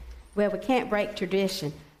Well, we can't break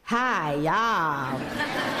tradition. Hi, y'all.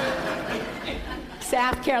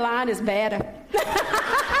 South Carolina's better.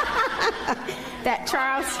 That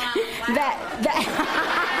Charles,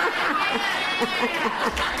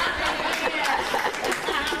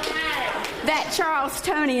 that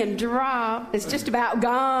Charlestonian draw is just about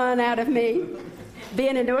gone out of me,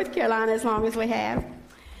 being in North Carolina as long as we have.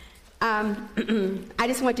 I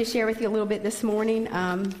just want to share with you a little bit this morning.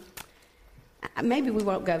 Maybe we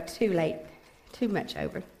won't go too much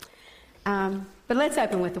over. But let's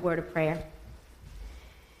open with a word of prayer.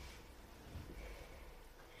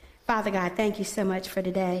 Father God, thank you so much for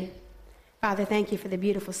today. Father, thank you for the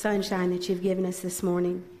beautiful sunshine that you've given us this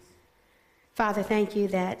morning. Father, thank you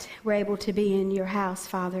that we're able to be in your house,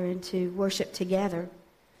 Father, and to worship together.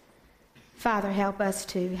 Father, help us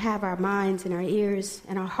to have our minds and our ears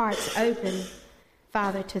and our hearts open,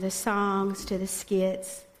 Father, to the songs, to the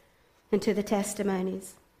skits, and to the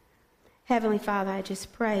testimonies. Heavenly Father, I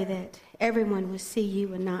just pray that everyone will see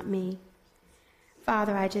you and not me.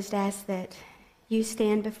 Father, I just ask that you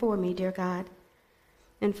stand before me, dear God,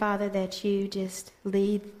 and Father, that you just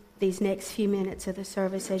lead these next few minutes of the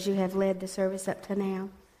service as you have led the service up to now.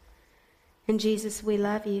 And Jesus, we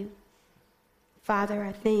love you. Father,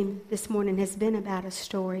 our theme this morning has been about a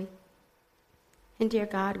story. And dear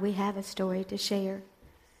God, we have a story to share,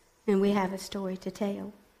 and we have a story to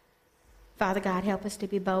tell. Father God, help us to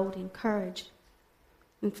be bold in courage.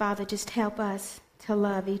 And Father, just help us to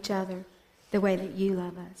love each other the way that you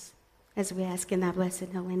love us, as we ask in thy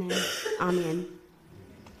blessed holy name. Amen.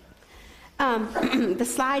 The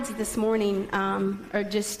slides this morning are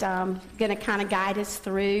just going to kind of guide us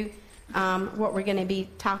through what we're going to be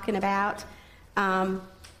talking about.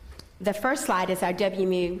 The first slide is our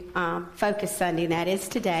WMU Focus Sunday, and that is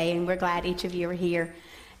today, and we're glad each of you are here.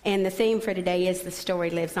 And the theme for today is The Story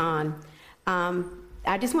Lives On.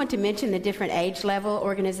 I just want to mention the different age level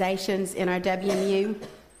organizations in our WMU.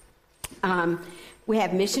 We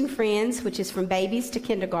have Mission Friends, which is from babies to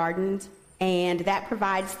kindergartens, and that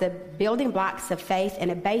provides the building blocks of faith and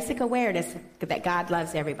a basic awareness that God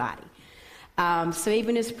loves everybody. So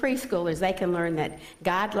even as preschoolers, they can learn that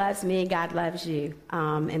God loves me, God loves you,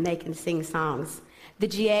 and they can sing songs. The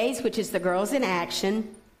GAs, which is the Girls in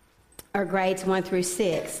Action, are grades 1 through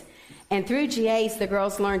 6. And through GAs, the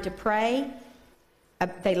girls learn to pray.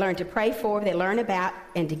 They learn to pray for, they learn about,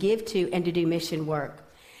 and to give to, and to do mission work.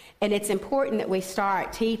 And it's important that we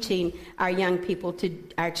start teaching our young people,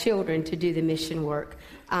 our children, to do the mission work.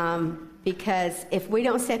 Because if we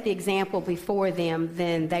don't set the example before them,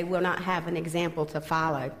 then they will not have an example to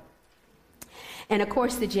follow. And of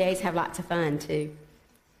course, the GAs have lots of fun too.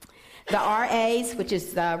 The RAs, which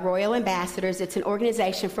is the Royal Ambassadors, it's an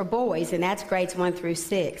organization for boys, and that's grades 1 through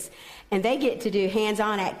 6. And they get to do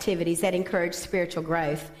hands-on activities that encourage spiritual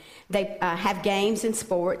growth. They have games and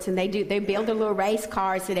sports, and they build their little race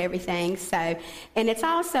cars and everything. And it's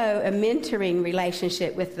also a mentoring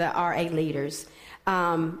relationship with the RA leaders.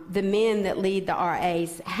 The men that lead the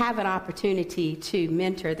RAs have an opportunity to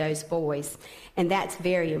mentor those boys, and that's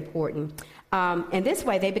very important. And this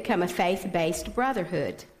way, they become a faith-based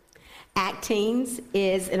brotherhood. ACT Teens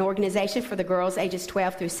is an organization for the girls ages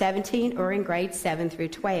 12 through 17 or in grades 7 through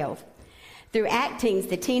 12. Through ACT Teens,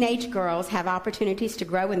 the teenage girls have opportunities to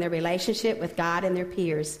grow in their relationship with God and their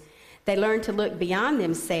peers. They learn to look beyond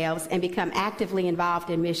themselves and become actively involved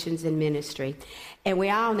in missions and ministry. And we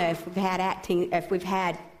all know if we've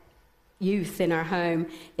had youth in our home,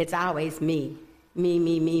 it's always me,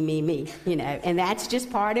 you know. And that's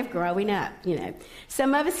just part of growing up, you know.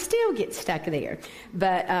 Some of us still get stuck there,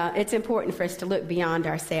 but it's important for us to look beyond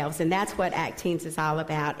ourselves, and that's what ACT Teens is all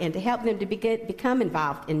about, and to help them to become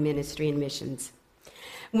involved in ministry and missions.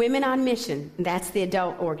 Women on Mission, that's the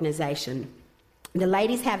adult organization. The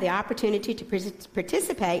ladies have the opportunity to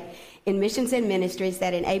participate in missions and ministries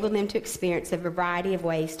that enable them to experience a variety of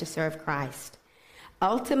ways to serve Christ.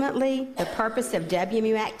 Ultimately, the purpose of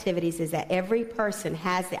WMU activities is that every person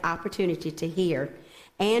has the opportunity to hear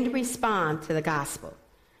and respond to the gospel.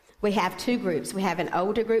 We have two groups. We have an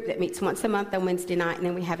older group that meets once a month on Wednesday night, and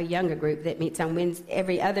then we have a younger group that meets on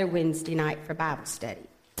every other Wednesday night for Bible study.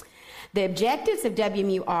 The objectives of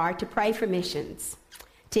WMU are to pray for missions,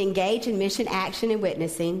 to engage in mission action and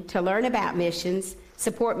witnessing, to learn about missions,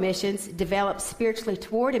 support missions, develop spiritually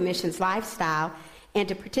toward a missions lifestyle, and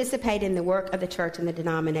to participate in the work of the church and the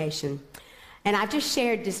denomination. And I've just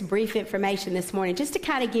shared this brief information this morning just to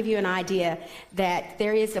kind of give you an idea that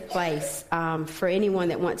there is a place for anyone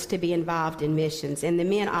that wants to be involved in missions. And the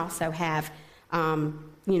men also have,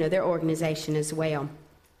 their organization as well.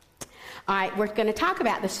 All right, we're going to talk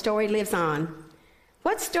about The Story Lives On.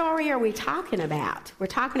 What story are we talking about? We're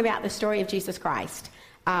talking about the story of Jesus Christ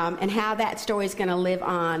and how that story is going to live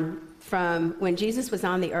on from when Jesus was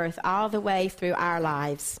on the earth all the way through our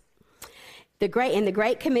lives. In the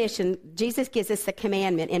Great Commission, Jesus gives us the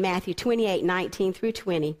commandment in Matthew 28:19 through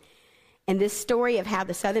 20, and this story of how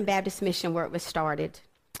the Southern Baptist mission work was started.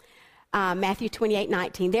 Matthew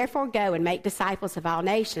 28:19, therefore go and make disciples of all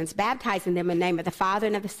nations, baptizing them in the name of the Father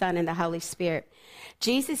and of the Son and the Holy Spirit.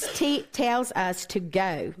 Jesus tells us to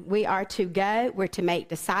go. We are to go, we're to make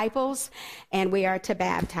disciples, and we are to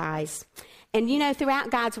baptize. And you know, throughout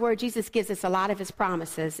God's Word, Jesus gives us a lot of His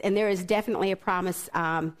promises, and there is definitely a promise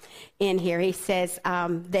in here. He says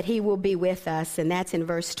that He will be with us, and that's in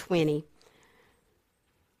verse 20.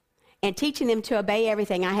 And teaching them to obey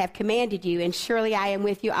everything I have commanded you, and surely I am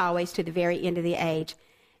with you always to the very end of the age.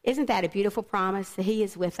 Isn't that a beautiful promise? That He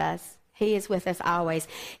is with us. He is with us always.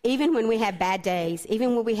 Even when we have bad days,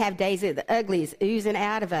 even when we have days that the ugly is oozing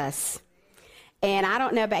out of us. And I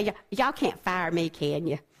don't know about y'all. Y'all can't fire me, can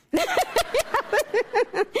you?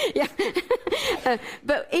 Yeah.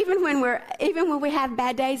 But even when we have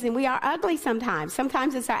bad days, and we are ugly sometimes.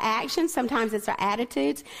 Sometimes it's our actions. Sometimes it's our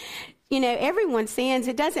attitudes. You know, everyone sins.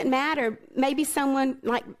 It doesn't matter. Maybe someone,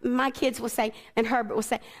 like my kids will say, and Herbert will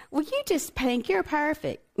say, well, you just think you're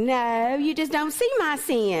perfect. No, you just don't see my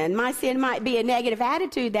sin. My sin might be a negative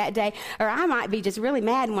attitude that day, or I might be just really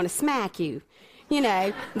mad and want to smack you. You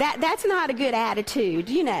know, that's not a good attitude.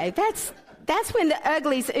 You know, that's when the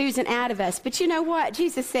ugly's oozing out of us. But you know what?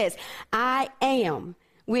 Jesus says, I am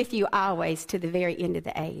with you always to the very end of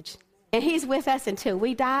the age. And He's with us until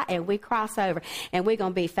we die and we cross over. And we're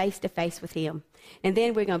going to be face to face with Him. And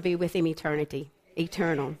then we're going to be with Him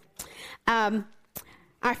eternal.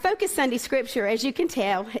 Our focus Sunday scripture, as you can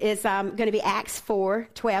tell, is going to be Acts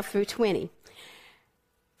 4:12 through 20.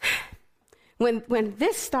 When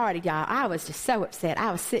this started, y'all, I was just so upset.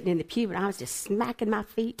 I was sitting in the pew and I was just smacking my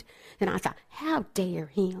feet. And I thought, how dare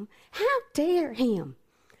him? How dare him?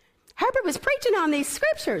 Herbert was preaching on these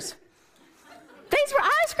scriptures. These were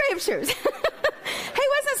our scriptures. He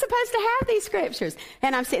wasn't supposed to have these scriptures.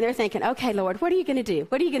 And I'm sitting there thinking, okay, Lord, what are you going to do?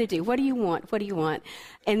 What are you going to do? What do you want? What do you want?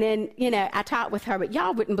 And then, you know, I talked with her, but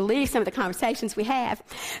y'all wouldn't believe some of the conversations we have.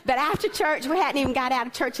 But after church, we hadn't even got out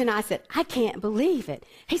of church, and I said, I can't believe it.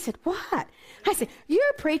 He said, what? I said,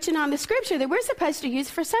 you're preaching on the scripture that we're supposed to use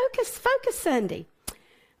for Focus Sunday.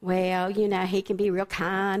 Well, you know, he can be real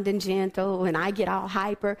kind and gentle, and I get all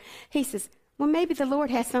hyper. He says, well, maybe the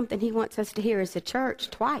Lord has something He wants us to hear as a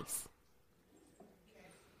church twice.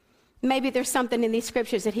 Maybe there's something in these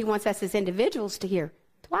scriptures that He wants us as individuals to hear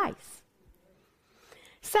twice.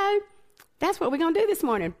 So that's what we're going to do this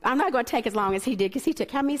morning. I'm not going to take as long as he did, because he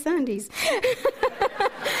took how many Sundays?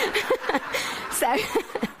 So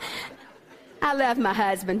I love my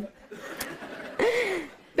husband.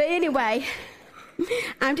 But anyway,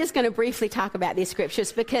 I'm just going to briefly talk about these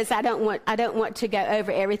scriptures, because I don't want to go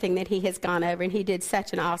over everything that he has gone over, and he did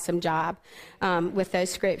such an awesome job with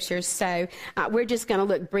those scriptures. So we're just going to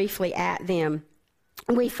look briefly at them.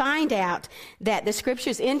 We find out that the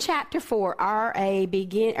scriptures in chapter 4 are a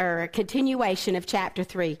continuation of chapter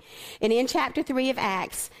 3. And in chapter 3 of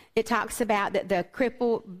Acts, it talks about that the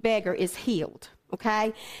crippled beggar is healed,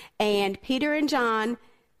 okay? And Peter and John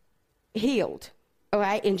healed. All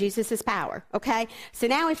right, in Jesus' power, okay? So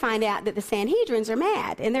now we find out that the Sanhedrins are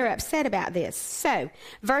mad, and they're upset about this. So,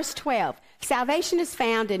 verse 12, salvation is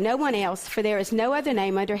found in no one else, for there is no other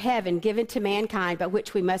name under heaven given to mankind by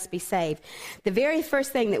which we must be saved. The very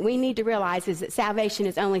first thing that we need to realize is that salvation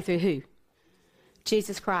is only through who?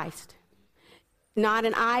 Jesus Christ. Not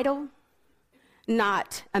an idol,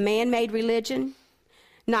 not a man-made religion,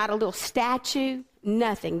 not a little statue,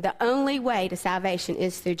 nothing. The only way to salvation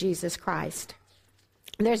is through Jesus Christ.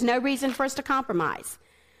 There's no reason for us to compromise.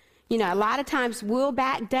 You know, a lot of times we'll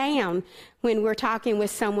back down when we're talking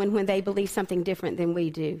with someone when they believe something different than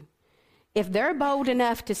we do. If they're bold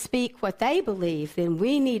enough to speak what they believe, then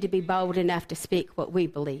we need to be bold enough to speak what we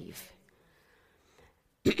believe.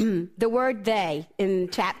 The word they in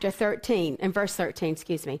chapter 13, in verse 13,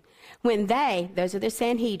 when they, those are the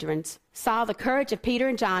Sanhedrins, saw the courage of Peter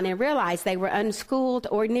and John and realized they were unschooled,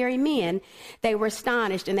 ordinary men, they were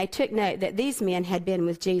astonished, and they took note that these men had been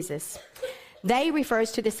with Jesus. They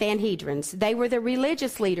refers to the Sanhedrins. They were the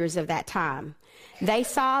religious leaders of that time. They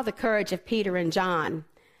saw the courage of Peter and John.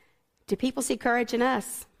 Do people see courage in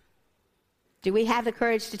us? Do we have the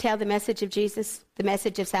courage to tell the message of Jesus, the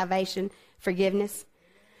message of salvation, forgiveness?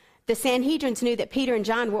 The Sanhedrins knew that Peter and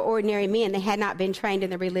John were ordinary men. They had not been trained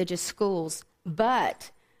in the religious schools,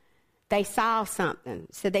 but they saw something.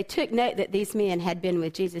 So they took note that these men had been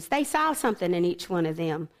with Jesus. They saw something in each one of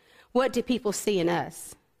them. What do people see in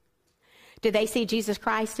us? Do they see Jesus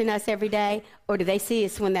Christ in us every day, or do they see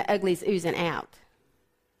us when the ugly's oozing out?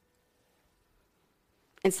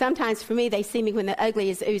 And sometimes for me, they see me when the ugly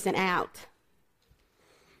is oozing out.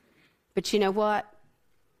 But you know what?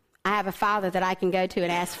 I have a Father that I can go to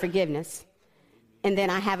and ask forgiveness. And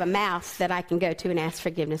then I have a mouth that I can go to and ask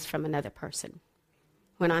forgiveness from another person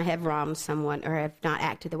when I have wronged someone or have not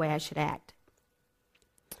acted the way I should act.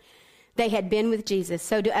 They had been with Jesus.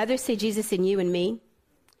 So do others see Jesus in you and me?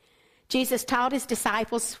 Jesus taught his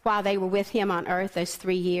disciples while they were with him on earth those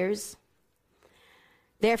 3 years.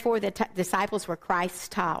 Therefore, the disciples were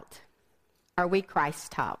Christ taught. Are we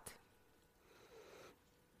Christ taught?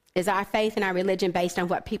 Is our faith and our religion based on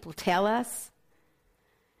what people tell us?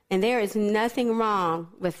 And there is nothing wrong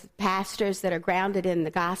with pastors that are grounded in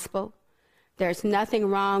the gospel. There's nothing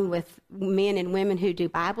wrong with men and women who do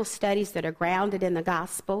Bible studies that are grounded in the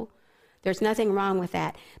gospel. There's nothing wrong with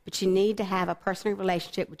that. But you need to have a personal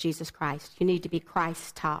relationship with Jesus Christ. You need to be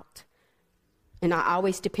Christ taught. And not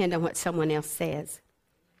always depend on what someone else says.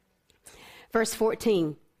 Verse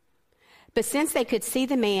 14. But since they could see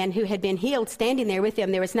the man who had been healed standing there with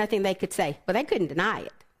them, there was nothing they could say. Well, they couldn't deny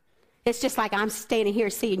it. It's just like I'm standing here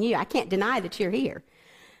seeing you. I can't deny that you're here.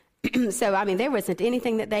 So, I mean, there wasn't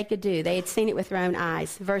anything that they could do. They had seen it with their own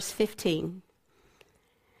eyes. Verse 15.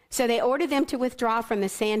 So they ordered them to withdraw from the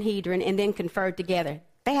Sanhedrin and then conferred together.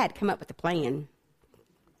 They had to come up with a plan.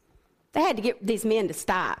 They had to get these men to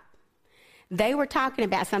stop. They were talking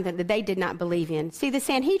about something that they did not believe in. See, the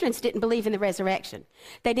Sanhedrins didn't believe in the resurrection.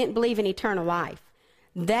 They didn't believe in eternal life.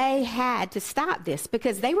 They had to stop this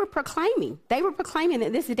because they were proclaiming that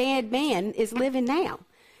this dead man is living now.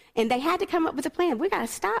 And they had to come up with a plan. We've got to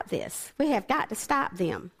stop this. We have got to stop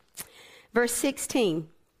them. Verse 16.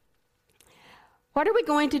 What are we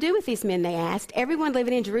going to do with these men, they asked. Everyone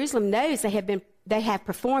living in Jerusalem knows they have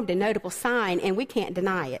performed a notable sign, and we can't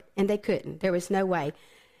deny it. And they couldn't. There was no way.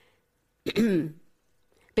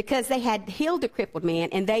 Because they had healed the crippled man,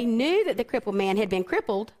 and they knew that the crippled man had been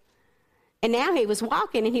crippled, and now he was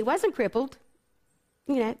walking and he wasn't crippled.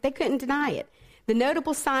 You know, they couldn't deny it. The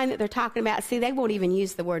notable sign that they're talking about, see, they won't even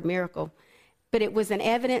use the word miracle, but it was an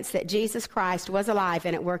evidence that Jesus Christ was alive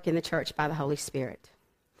and at work in the church by the Holy Spirit.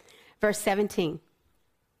 Verse 17.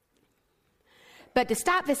 But to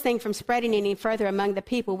stop this thing from spreading any further among the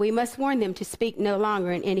people, we must warn them to speak no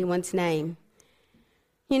longer in anyone's name.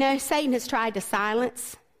 You know, Satan has tried to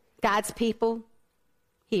silence God's people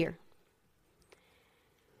here.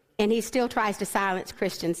 And he still tries to silence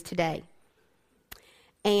Christians today.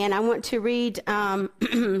 And I want to read,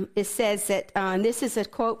 it says that, and this is a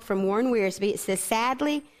quote from Warren Wiersbe. It says,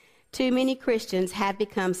 sadly, too many Christians have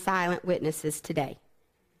become silent witnesses today.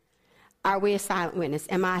 Are we a silent witness?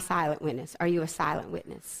 Am I a silent witness? Are you a silent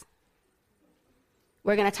witness?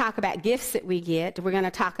 We're going to talk about gifts that we get. We're going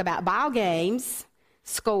to talk about ball games,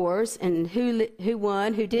 scores, and who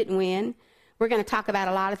won, who didn't win. We're going to talk about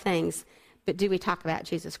a lot of things. But do we talk about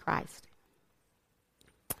Jesus Christ?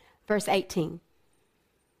 Verse 18.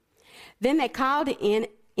 Then they called in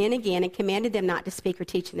again and commanded them not to speak or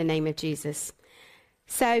teach in the name of Jesus.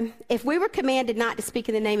 So if we were commanded not to speak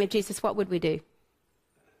in the name of Jesus, what would we do?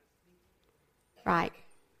 Right.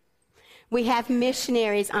 We have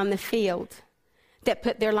missionaries on the field that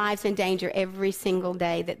put their lives in danger every single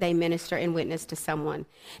day that they minister and witness to someone.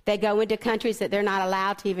 They go into countries that they're not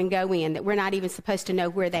allowed to even go in, that we're not even supposed to know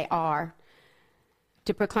where they are,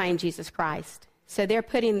 to proclaim Jesus Christ. So they're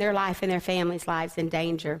putting their life and their families' lives in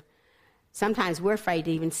danger. Sometimes we're afraid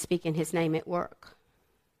to even speak in his name at work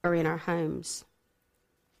or in our homes.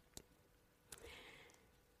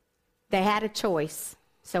 They had a choice.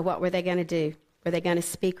 So what were they going to do? Were they going to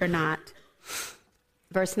speak or not?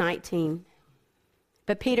 Verse 19.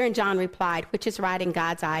 But Peter and John replied, which is right in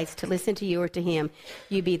God's eyes, to listen to you or to him?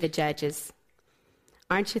 You be the judges.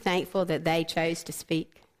 Aren't you thankful that they chose to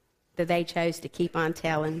speak? That they chose to keep on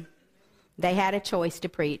telling? They had a choice to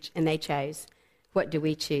preach, and they chose. What do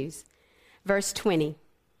we choose? Verse 20.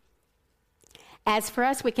 As for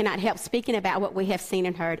us, we cannot help speaking about what we have seen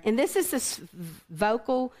and heard. And this is the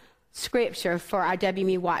vocal scripture for our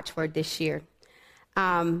WMU watchword this year.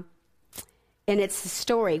 And it's a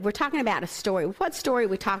story. We're talking about a story. What story are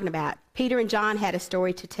we talking about? Peter and John had a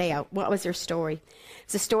story to tell. What was their story?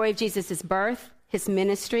 It's the story of Jesus' birth, his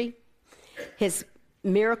ministry, his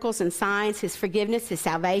miracles and signs, his forgiveness, his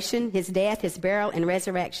salvation, his death, his burial, and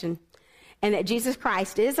resurrection. And that Jesus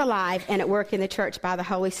Christ is alive and at work in the church by the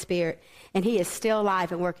Holy Spirit. And he is still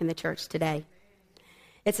alive and work in the church today.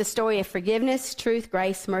 It's a story of forgiveness, truth,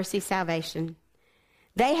 grace, mercy, salvation.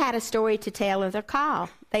 They had a story to tell of their call.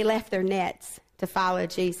 They left their nets to follow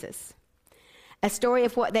Jesus. a story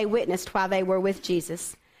of what they witnessed while they were with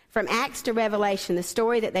Jesus. From Acts to Revelation, the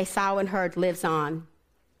story that they saw and heard lives on.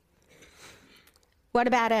 What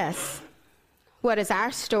about us? What is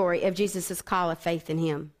our story of Jesus' call of faith in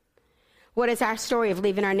him? What is our story of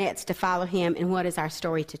leaving our nets to follow him, and what is our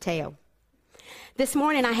story to tell? This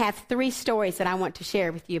morning I have 3 stories that I want to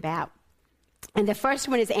share with you about. And the first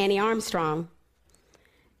one is Annie Armstrong.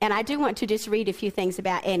 And I do want to just read a few things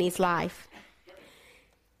about Annie's life.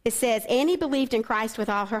 It says, Annie believed in Christ with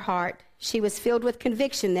all her heart. She was filled with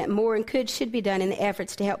conviction that more and should be done in the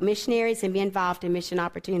efforts to help missionaries and be involved in mission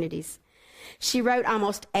opportunities. She wrote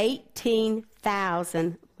almost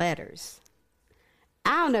 18,000 letters.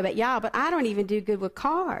 I don't know about y'all, but I don't even do good with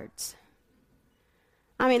cards.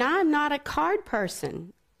 I mean, I'm not a card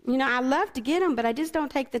person. You know, I love to get them, but I just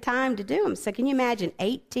don't take the time to do them. So can you imagine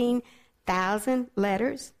 18,000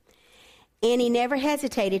 letters? Annie never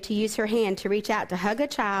hesitated to use her hand to reach out to hug a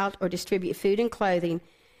child or distribute food and clothing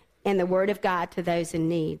and the Word of God to those in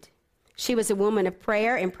need. She was a woman of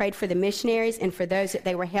prayer and prayed for the missionaries and for those that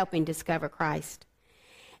they were helping discover Christ.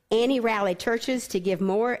 Annie rallied churches to give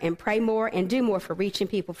more and pray more and do more for reaching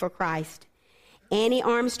people for Christ. Annie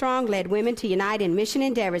Armstrong led women to unite in mission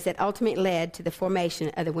endeavors that ultimately led to the formation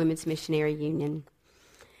of the Women's Missionary Union.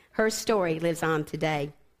 Her story lives on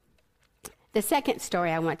today. The second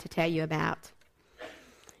story I want to tell you about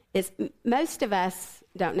is most of us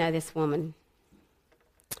don't know this woman.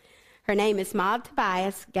 Her name is Maud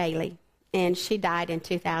Tobias Gailey, and she died in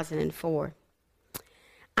 2004.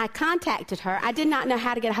 I contacted her. I did not know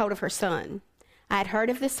how to get a hold of her son. I had heard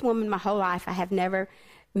of this woman my whole life. I have never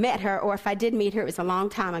met her, or if I did meet her, it was a long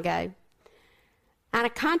time ago. And I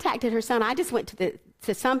contacted her son. I just went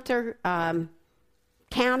to Sumter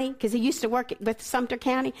County, because he used to work with Sumter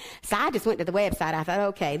County. So I just went to the website. I thought,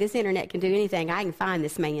 okay, this internet can do anything. I can find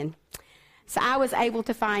this man. So I was able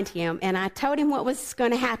to find him, and I told him what was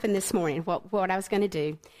going to happen this morning, what I was going to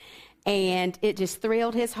do. And it just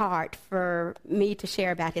thrilled his heart for me to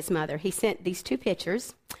share about his mother. He sent these 2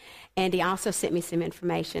 pictures, and he also sent me some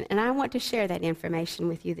information. And I want to share that information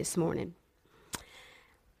with you this morning.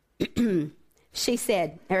 She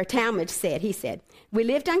said, or Talmadge said, he said, we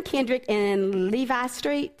lived on Kendrick and Levi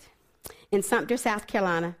Street in Sumter, South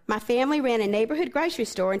Carolina. My family ran a neighborhood grocery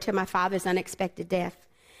store until my father's unexpected death.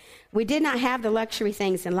 We did not have the luxury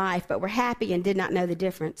things in life, but were happy and did not know the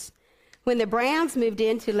difference. When the Browns moved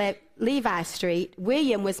into Levi Street,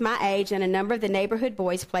 William was my age and a number of the neighborhood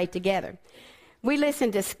boys played together. We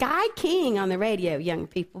listened to Sky King on the radio, young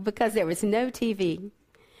people, because there was no TV.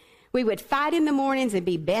 We would fight in the mornings and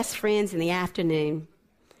be best friends in the afternoon.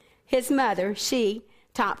 His mother, she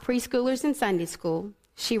taught preschoolers in Sunday school.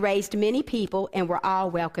 She raised many people and were all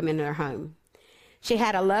welcome in her home. She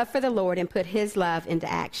had a love for the Lord and put his love into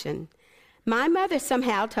action. My mother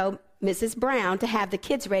somehow told Mrs. Brown to have the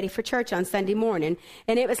kids ready for church on Sunday morning,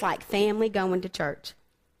 and it was like family going to church.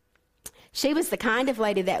 She was the kind of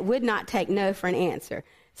lady that would not take no for an answer.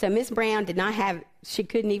 So Miss Brown she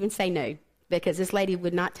couldn't even say no, because this lady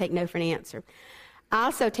would not take no for an answer.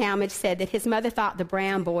 Also, Talmadge said that his mother thought the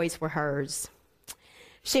Brown boys were hers.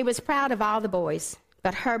 She was proud of all the boys,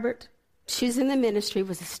 but Herbert, who's in the ministry,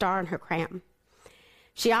 was a star in her crown.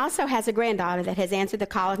 She also has a granddaughter that has answered the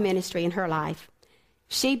call of ministry in her life.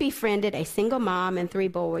 She befriended a single mom and 3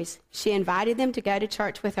 boys. She invited them to go to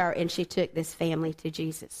church with her, and she took this family to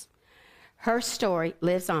Jesus. Her story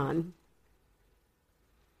lives on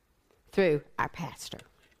through our pastor.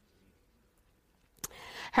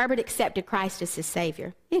 Herbert accepted Christ as his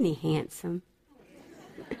Savior. Isn't he handsome?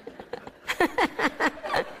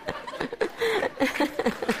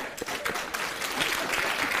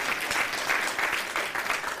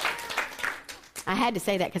 I had to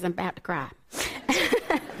say that because I'm about to cry.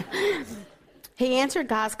 He answered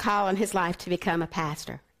God's call on his life to become a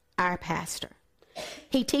pastor, our pastor.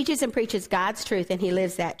 He teaches and preaches God's truth, and he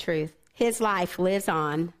lives that truth. His life lives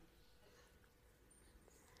on.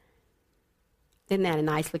 Isn't that a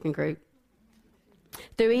nice-looking group?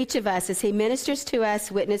 Through each of us, as he ministers to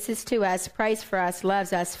us, witnesses to us, prays for us,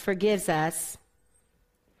 loves us, forgives us.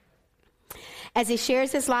 As he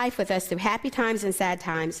shares his life with us through happy times and sad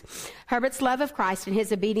times, Herbert's love of Christ and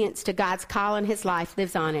his obedience to God's call in his life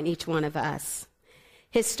lives on in each one of us.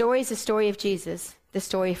 His story is the story of Jesus, the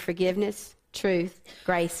story of forgiveness, truth,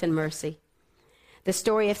 grace, and mercy. The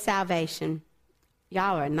story of salvation.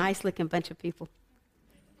 Y'all are a nice-looking bunch of people.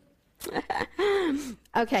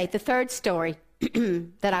 Okay, the third story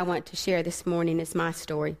that I want to share this morning is my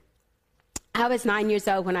story. I was 9 years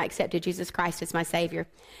old when I accepted Jesus Christ as my Savior.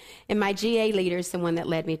 And my GA leader is the one that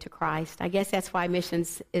led me to Christ. I guess that's why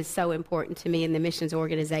missions is so important to me in the missions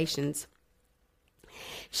organizations.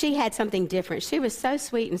 She had something different. She was so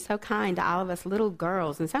sweet and so kind to all of us little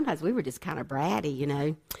girls, and sometimes we were just kind of bratty, you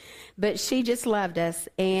know. But she just loved us,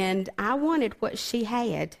 and I wanted what she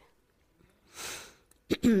had.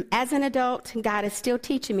 As an adult, God is still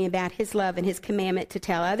teaching me about his love and his commandment to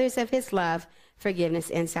tell others of his love, forgiveness,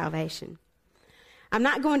 and salvation. I'm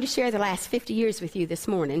not going to share the last 50 years with you this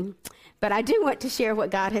morning, but I do want to share what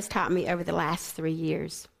God has taught me over the last 3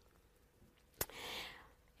 years.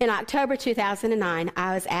 In October 2009,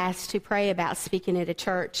 I was asked to pray about speaking at a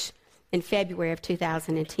church in February of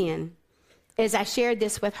 2010. As I shared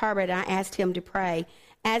this with Herbert, I asked him to pray.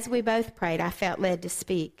 As we both prayed, I felt led to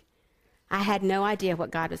speak. I had no idea what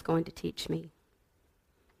God was going to teach me,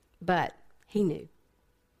 but he knew.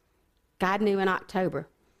 God knew in October,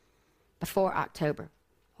 before October,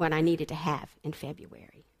 what I needed to have in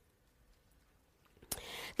February.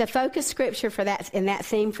 The focus scripture for that in that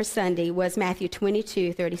theme for Sunday was Matthew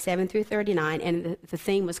 22:37 through 39, and the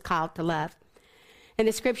theme was called to love. In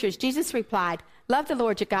the scriptures, Jesus replied, "Love the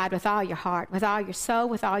Lord your God with all your heart, with all your soul,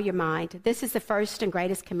 with all your mind. This is the first and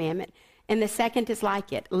greatest commandment. And the second is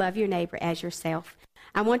like it, love your neighbor as yourself."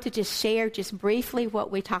 I want to just share just briefly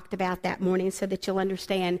what we talked about that morning so that you'll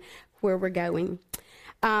understand where we're going.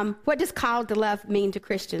 What does called to love mean to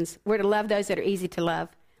Christians? We're to love those that are easy to love.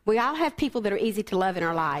 We all have people that are easy to love in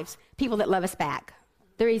our lives, people that love us back.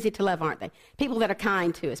 They're easy to love, aren't they? People that are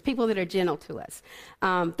kind to us, people that are gentle to us.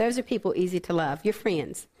 Those are people easy to love, your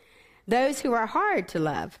friends. Those who are hard to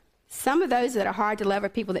love. Some of those that are hard to love are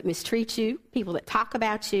people that mistreat you, people that talk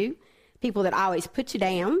about you, people that always put you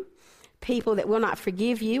down, people that will not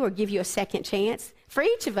forgive you or give you a second chance. For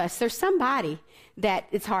each of us, there's somebody that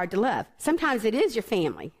it's hard to love. Sometimes it is your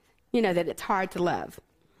family, that it's hard to love.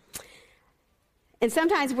 And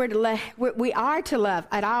sometimes we are to love,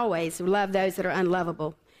 I'd always love those that are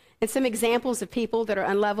unlovable. And some examples of people that are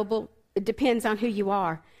unlovable, it depends on who you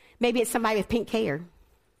are. Maybe it's somebody with pink hair.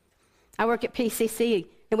 I work at PCC,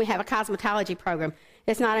 and we have a cosmetology program.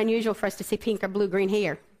 It's not unusual for us to see pink or blue, green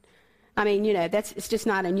hair. I mean, it's just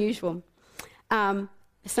not unusual.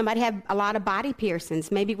 Somebody have a lot of body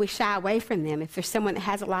piercings. Maybe we shy away from them. If there's someone that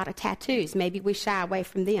has a lot of tattoos, maybe we shy away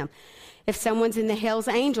from them. If someone's in the Hells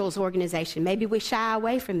Angels organization, maybe we shy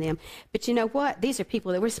away from them. But you know what? These are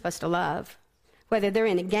people that we're supposed to love. Whether they're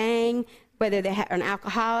in a gang, whether they're an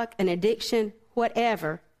alcoholic, an addiction,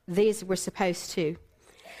 whatever, these we're supposed to.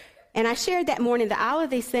 And I shared that morning that all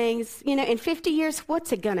of these things, in 50 years,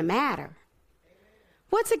 what's it going to matter?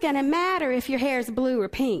 What's it going to matter if your hair is blue or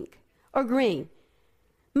pink or green?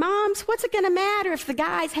 Moms, what's it going to matter if the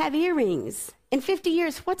guys have earrings? In 50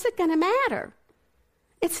 years, what's it going to matter?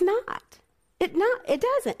 It's not. It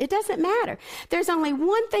doesn't. It doesn't matter. There's only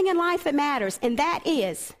one thing in life that matters, and that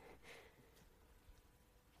is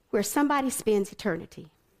where somebody spends eternity.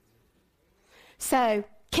 So,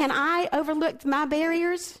 can I overlook my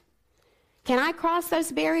barriers? Can I cross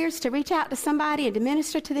those barriers to reach out to somebody and to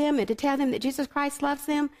minister to them and to tell them that Jesus Christ loves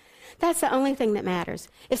them? That's the only thing that matters.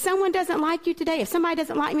 If someone doesn't like you today, if somebody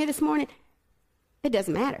doesn't like me this morning, it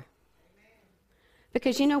doesn't matter.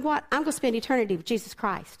 Because you know what? I'm going to spend eternity with Jesus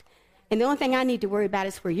Christ. And the only thing I need to worry about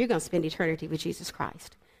is where you're going to spend eternity with Jesus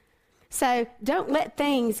Christ. So don't let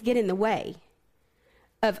things get in the way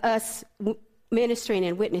of us ministering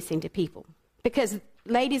and witnessing to people. Because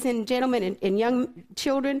ladies and gentlemen and young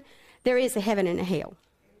children, there is a heaven and a hell.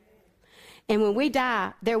 And when we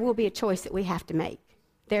die, there will be a choice that we have to make.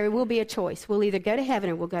 There will be a choice. We'll either go to heaven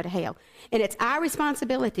or we'll go to hell. And it's our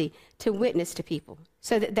responsibility to witness to people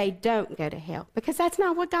so that they don't go to hell. Because that's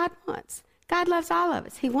not what God wants. God loves all of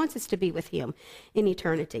us. He wants us to be with him in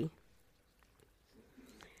eternity.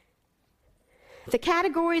 The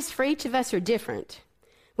categories for each of us are different.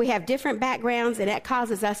 We have different backgrounds, and that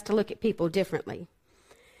causes us to look at people differently.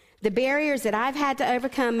 The barriers that I've had to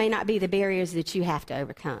overcome may not be the barriers that you have to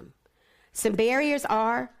overcome. Some barriers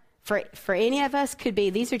are, for any of us, could be,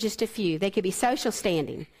 these are just a few. They could be social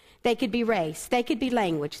standing. They could be race. They could be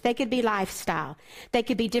language. They could be lifestyle. They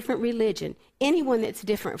could be different religion. Anyone that's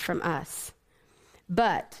different from us.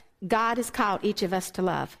 But God has called each of us to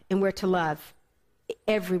love, and we're to love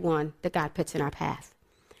everyone that God puts in our path.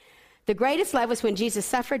 The greatest love was when Jesus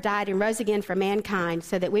suffered, died, and rose again for mankind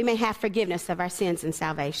so that we may have forgiveness of our sins and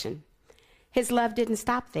salvation. His love didn't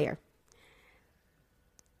stop there.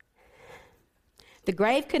 The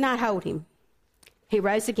grave could not hold him. He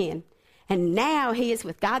rose again. And now he is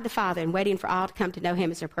with God the Father and waiting for all to come to know him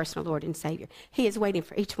as their personal Lord and Savior. He is waiting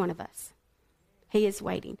for each one of us. He is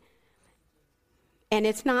waiting. And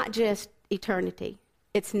it's not just eternity.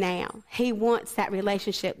 It's now. He wants that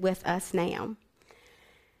relationship with us now.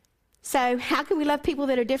 So how can we love people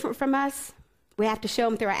that are different from us? We have to show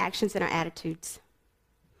them through our actions and our attitudes.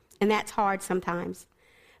 and that's hard sometimes.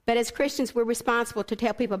 But as Christians, we're responsible to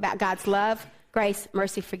tell people about God's love, grace,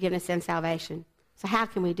 mercy, forgiveness, and salvation. So how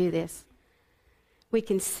can we do this? We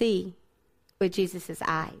can see with Jesus'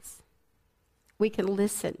 eyes. We can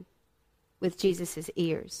listen with Jesus'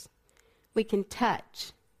 ears. We can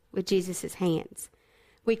touch with Jesus' hands.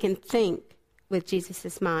 We can think with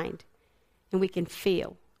Jesus' mind. And we can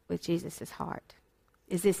feel with Jesus' heart.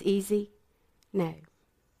 Is this easy? No,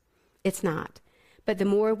 it's not. But the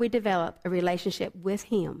more we develop a relationship with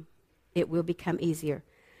him, it will become easier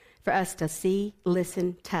for us to see,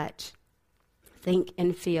 listen, touch, think,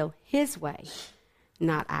 and feel his way,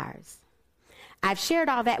 not ours. I've shared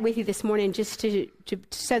all that with you this morning just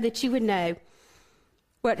so that you would know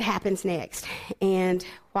what happens next and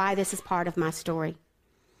why this is part of my story.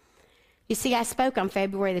 You see, I spoke on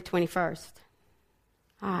February the 21st.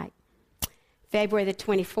 All right. February the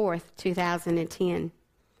 24th, 2010.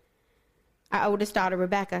 Our oldest daughter,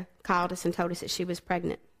 Rebecca, called us and told us that she was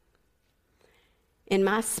pregnant. In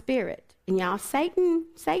my spirit, and y'all,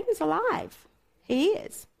 Satan's alive. He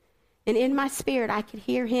is. And in my spirit, I could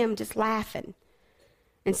hear him just laughing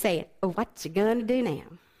and saying, oh, what you gonna do now?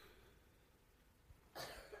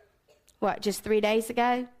 What, just 3 days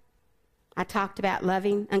ago, I talked about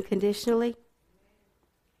loving unconditionally?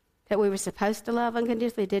 That we were supposed to love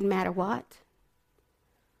unconditionally, it didn't matter what.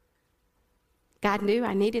 God knew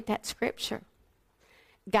I needed that scripture.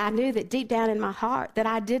 God knew that deep down in my heart that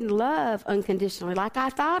I didn't love unconditionally like I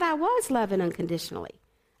thought I was loving unconditionally.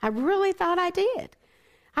 I really thought I did.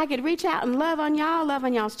 I could reach out and love on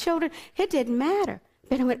y'all's children. It didn't matter.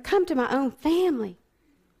 But when it come to my own family,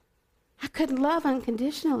 I couldn't love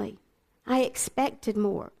unconditionally. I expected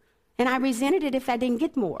more. And I resented it if I didn't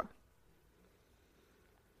get more.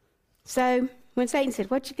 So when Satan said,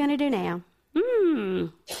 what you going to do now?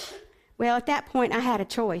 Well, at that point, I had a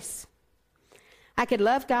choice. I could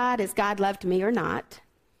love God as God loved me or not.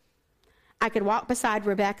 I could walk beside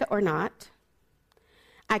Rebecca or not.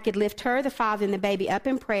 I could lift her, the father, and the baby up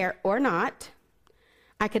in prayer or not.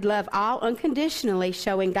 I could love all unconditionally,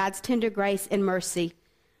 showing God's tender grace and mercy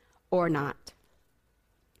or not.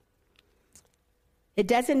 It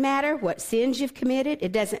doesn't matter what sins you've committed.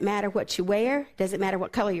 It doesn't matter what you wear. It doesn't matter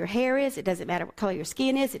what color your hair is. It doesn't matter what color your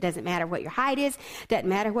skin is. It doesn't matter what your height is. It doesn't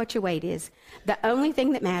matter what your weight is. The only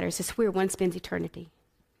thing that matters is where one spends eternity.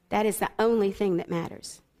 That is the only thing that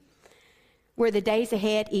matters. Were the days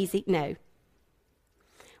ahead easy? No.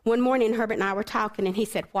 One morning, Herbert and I were talking, and he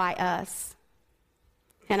said, why us?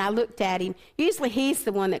 And I looked at him. Usually he's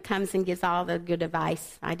the one that comes and gives all the good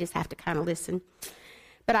advice. I just have to kind of listen.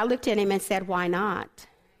 But I looked at him and said, why not?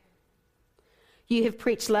 You have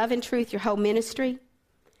preached love and truth your whole ministry.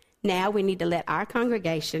 Now we need to let our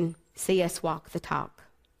congregation see us walk the talk.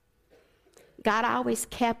 God always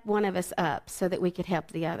kept one of us up so that we could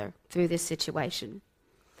help the other through this situation.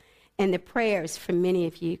 And the prayers from many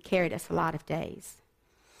of you carried us a lot of days.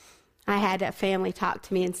 I had a family talk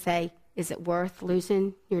to me and say, is it worth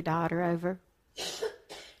losing your daughter over?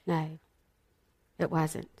 No, it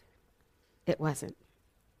wasn't. It wasn't.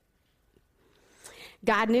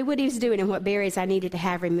 God knew what he was doing and what barriers I needed to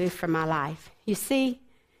have removed from my life. You see,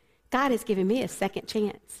 God has given me a second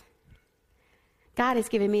chance. God has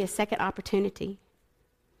given me a second opportunity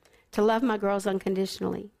to love my girls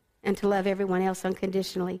unconditionally and to love everyone else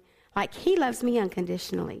unconditionally, like he loves me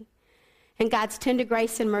unconditionally. And God's tender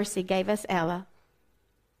grace and mercy gave us Ella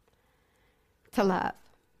to love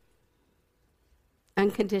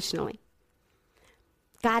unconditionally.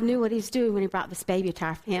 God knew what he was doing when he brought this baby to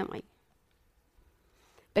our family,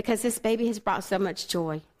 because this baby has brought so much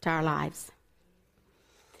joy to our lives.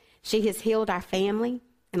 She has healed our family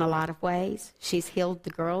in a lot of ways. She's healed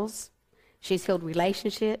the girls. She's healed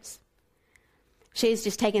relationships. She's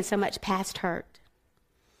just taken so much past hurt.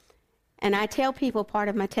 And I tell people part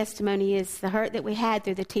of my testimony is the hurt that we had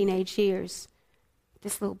through the teenage years.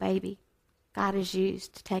 This little baby, God has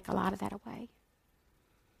used to take a lot of that away.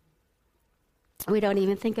 We don't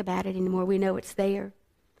even think about it anymore. We know it's there,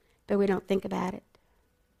 but we don't think about it.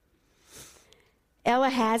 Ella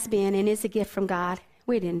has been and is a gift from God.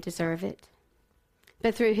 We didn't deserve it.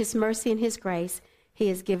 But through his mercy and his grace, he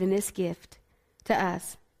has given this gift to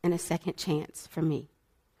us and a second chance for me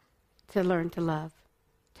to learn to love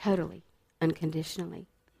totally, unconditionally.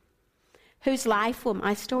 Whose life will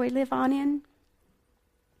my story live on in?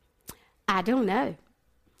 I don't know,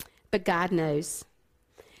 but God knows.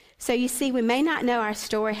 So you see, we may not know our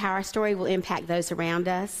story, how our story will impact those around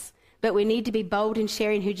us, but we need to be bold in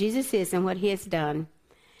sharing who Jesus is and what he has done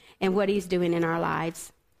and what he's doing in our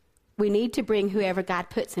lives. We need to bring whoever God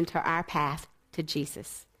puts into our path to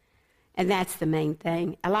Jesus. And that's the main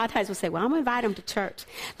thing. A lot of times we'll say, well, I'm going to invite them to church.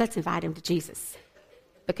 Let's invite them to Jesus.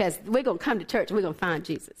 Because we're going to come to church and we're going to find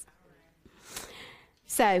Jesus.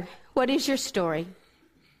 So, what is your story?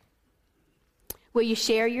 Will you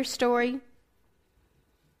share your story?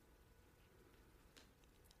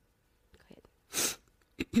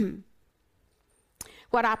 Go ahead.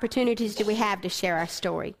 What opportunities do we have to share our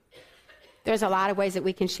story? There's a lot of ways that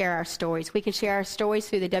we can share our stories. We can share our stories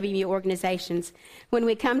through the WMU organizations. When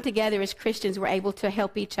we come together as Christians, we're able to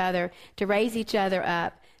help each other, to raise each other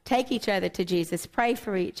up, take each other to Jesus, pray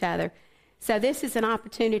for each other. So this is an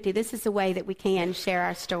opportunity. This is a way that we can share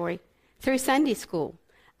our story. Through Sunday school.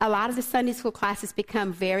 A lot of the Sunday school classes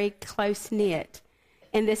become very close-knit,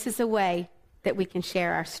 and this is a way that we can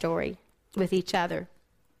share our story with each other.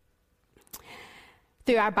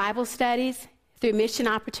 Through our Bible studies, through mission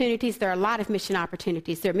opportunities, there are a lot of mission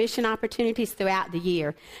opportunities. There are mission opportunities throughout the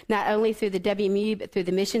year, not only through the WMU, but through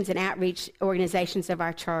the missions and outreach organizations of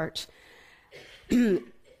our church.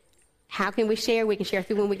 How can we share? We can share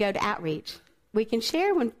through when we go to outreach. We can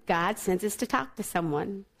share when God sends us to talk to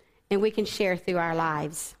someone, and we can share through our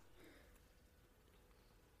lives.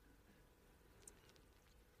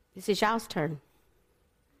 This is y'all's turn.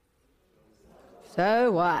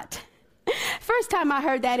 So what? First time I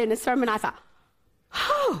heard that in a sermon, I thought,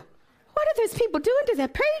 oh, what are those people doing to the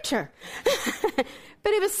preacher?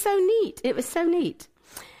 But it was so neat. It was so neat.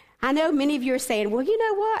 I know many of you are saying, well, you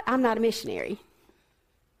know what? I'm not a missionary.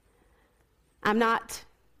 I'm not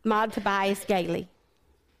Maud Tobias Gailey.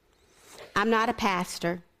 I'm not a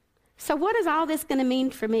pastor. So what is all this going to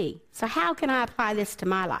mean for me? So how can I apply this to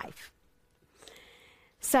my life?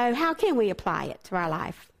 So how can we apply it to our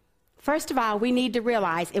life? First of all, we need to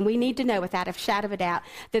realize and we need to know without a shadow of a doubt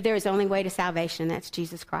that there is only way to salvation, and that's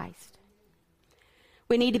Jesus Christ.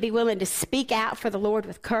 We need to be willing to speak out for the Lord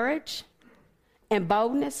with courage and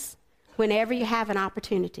boldness whenever you have an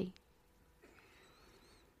opportunity.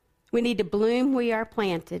 We need to bloom where you are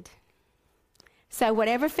planted. So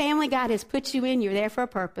whatever family God has put you in, you're there for a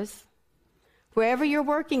purpose. Wherever you're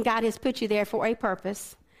working, God has put you there for a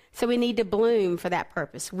purpose. So we need to bloom for that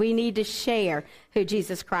purpose. We need to share who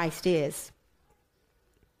Jesus Christ is.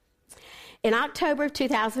 In October of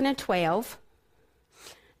 2012,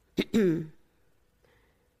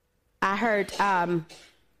 I heard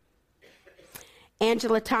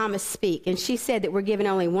Angela Thomas speak, and she said that we're given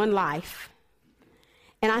only one life.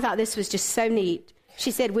 And I thought this was just so neat.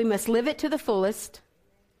 She said we must live it to the fullest,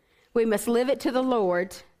 we must live it to the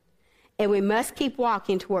Lord, and we must keep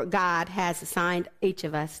walking to what God has assigned each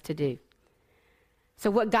of us to do.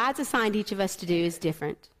 So what God's assigned each of us to do is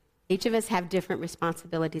different. Each of us have different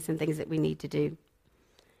responsibilities and things that we need to do.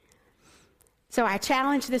 So our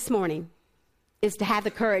challenge this morning is to have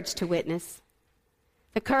the courage to witness.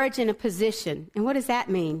 The courage in a position. And what does that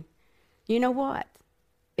mean? You know what?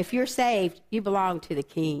 If you're saved, you belong to the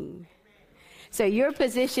King. So your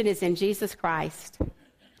position is in Jesus Christ.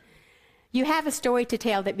 You have a story to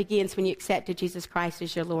tell that begins when you accepted Jesus Christ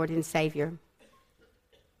as your Lord and Savior.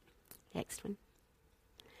 Next one.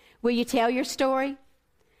 Will you tell your story?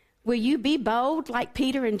 Will you be bold like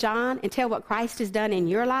Peter and John and tell what Christ has done in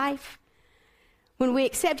your life? When we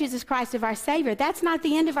accept Jesus Christ as our Savior, that's not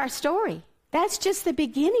the end of our story. That's just the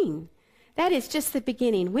beginning. That is just the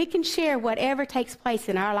beginning. We can share whatever takes place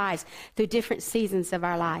in our lives through different seasons of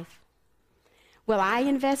our life. Will I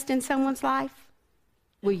invest in someone's life?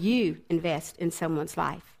 Will you invest in someone's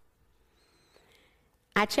life?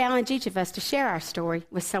 I challenge each of us to share our story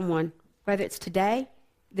with someone, whether it's today,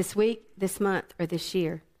 this week, this month, or this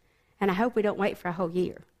year. And I hope we don't wait for a whole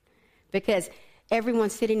year, because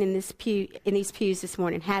everyone sitting in these pews this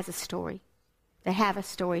morning has a story. They have a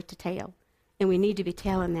story to tell, and we need to be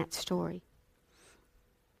telling that story.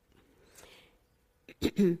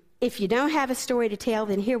 If you don't have a story to tell,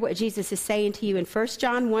 then hear what Jesus is saying to you in 1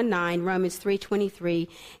 John 1:9, Romans 3:23,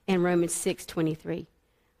 and Romans 6:23.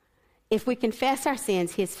 If we confess our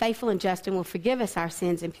sins, he is faithful and just and will forgive us our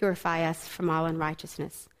sins and purify us from all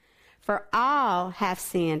unrighteousness. For all have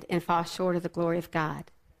sinned and fall short of the glory of God.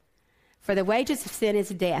 For the wages of sin is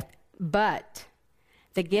death, but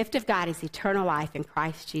the gift of God is eternal life in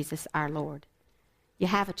Christ Jesus our Lord. You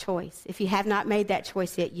have a choice. If you have not made that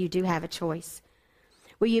choice yet, you do have a choice.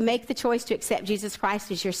 Will you make the choice to accept Jesus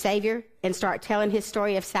Christ as your Savior and start telling his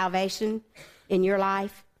story of salvation in your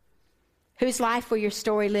life? Whose life will your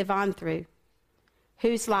story live on through?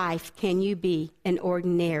 Whose life can you be an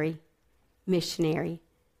ordinary missionary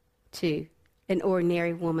to? An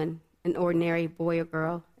ordinary woman, an ordinary boy or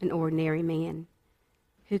girl, an ordinary man?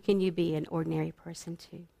 Who can you be an ordinary person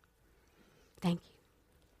to? Thank you.